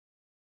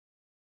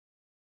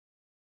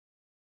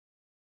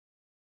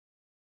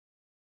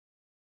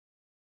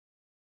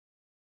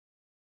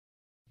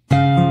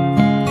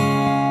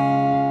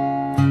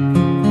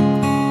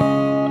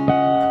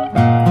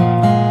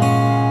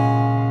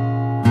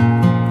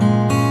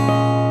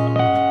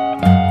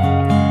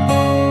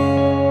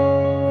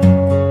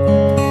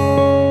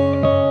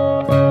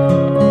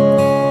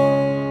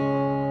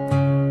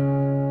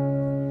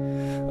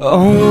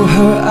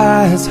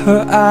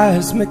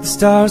eyes make the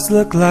stars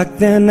look like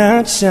they're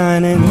not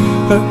shining.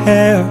 Her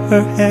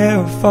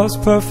hair falls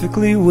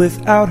perfectly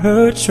without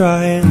her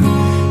trying.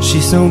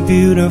 She's so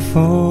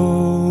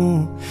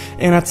beautiful,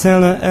 and I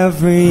tell her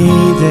every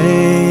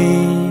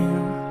day.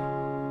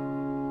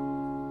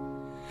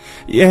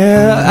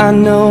 Yeah, I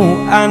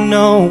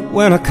know,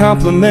 when I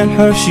compliment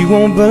her she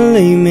won't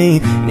believe me.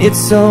 It's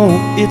so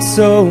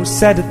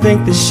sad to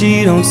think that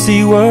she don't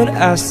see what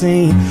I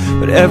see.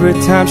 But every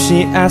time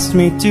she asks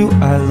me, do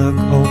I look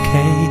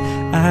okay,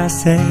 I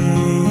say,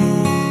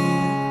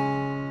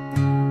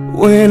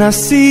 when I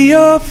see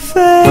your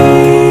face,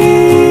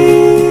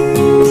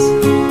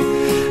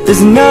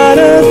 there's not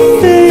a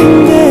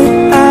thing that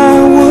I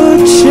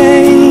would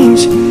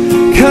change.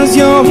 'Cause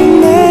you're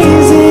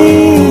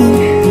amazing,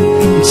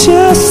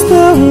 just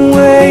the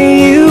way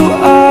you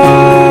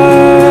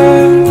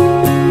are.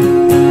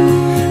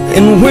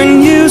 And when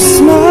you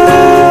smile,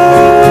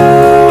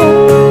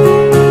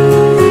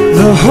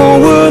 the whole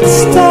world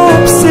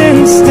stops and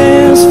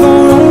stares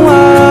for a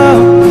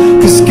while.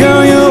 'Cause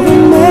girl, you're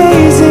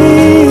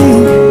amazing,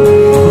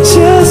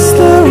 just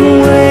the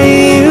way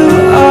you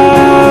are.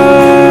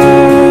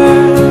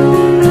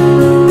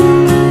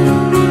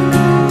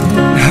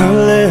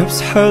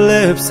 Her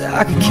lips,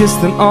 I could kiss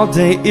them all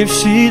day if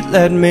she'd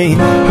let me.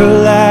 Her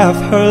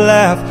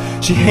laugh,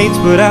 she hates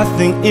but I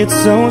think it's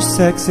so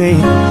sexy.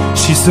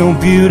 She's so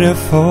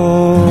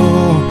beautiful,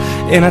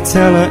 and I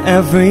tell her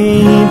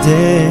every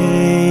day.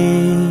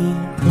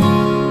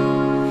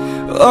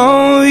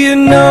 Oh, you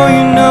know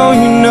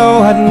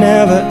I'd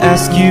never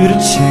ask you to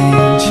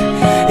change.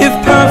 If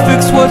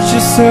perfect's what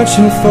you're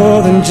searching for,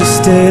 then just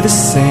stay the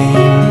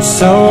same.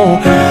 So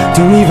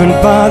don't even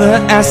bother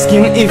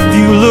asking if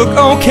you look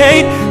okay.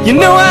 You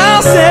know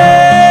I'll say,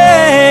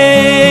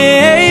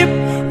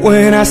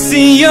 when I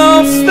see your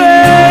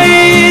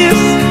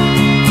face,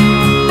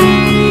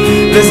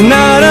 there's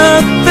not a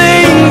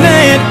thing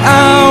that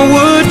I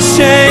would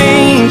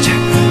change.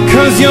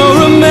 'Cause you're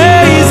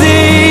amazing,